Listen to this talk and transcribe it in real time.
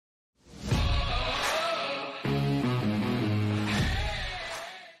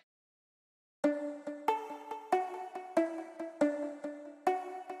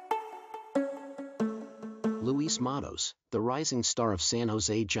Luis Matos, the rising star of San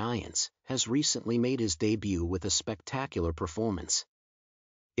Jose Giants, has recently made his debut with a spectacular performance.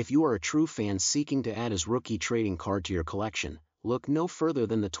 If you are a true fan seeking to add his rookie trading card to your collection, look no further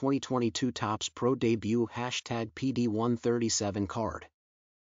than the 2022 Topps Pro debut #PD137 card.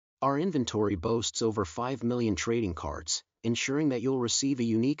 Our inventory boasts over 5 million trading cards, ensuring that you'll receive a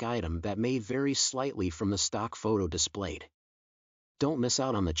unique item that may vary slightly from the stock photo displayed. Don't miss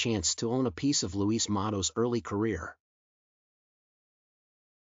out on the chance to own a piece of Luis Matos' early career.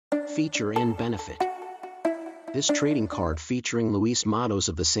 Feature and benefit. This trading card featuring Luis Matos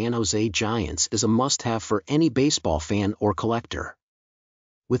of the San Jose Giants is a must-have for any baseball fan or collector.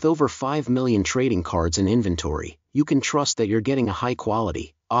 With over 5 million trading cards in inventory, you can trust that you're getting a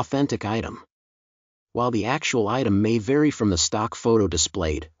high-quality, authentic item. While the actual item may vary from the stock photo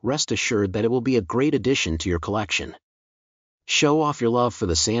displayed, rest assured that it will be a great addition to your collection. Show off your love for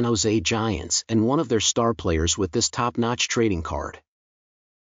the San Jose Giants and one of their star players with this top-notch trading card.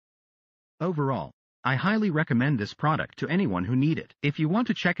 Overall, I highly recommend this product to anyone who need it. If you want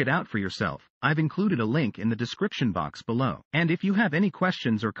to check it out for yourself, I've included a link in the description box below. And if you have any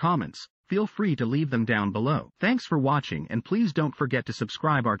questions or comments, feel free to leave them down below. Thanks for watching, and please don't forget to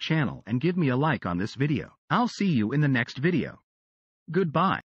subscribe our channel and give me a like on this video. I'll see you in the next video.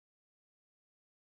 Goodbye.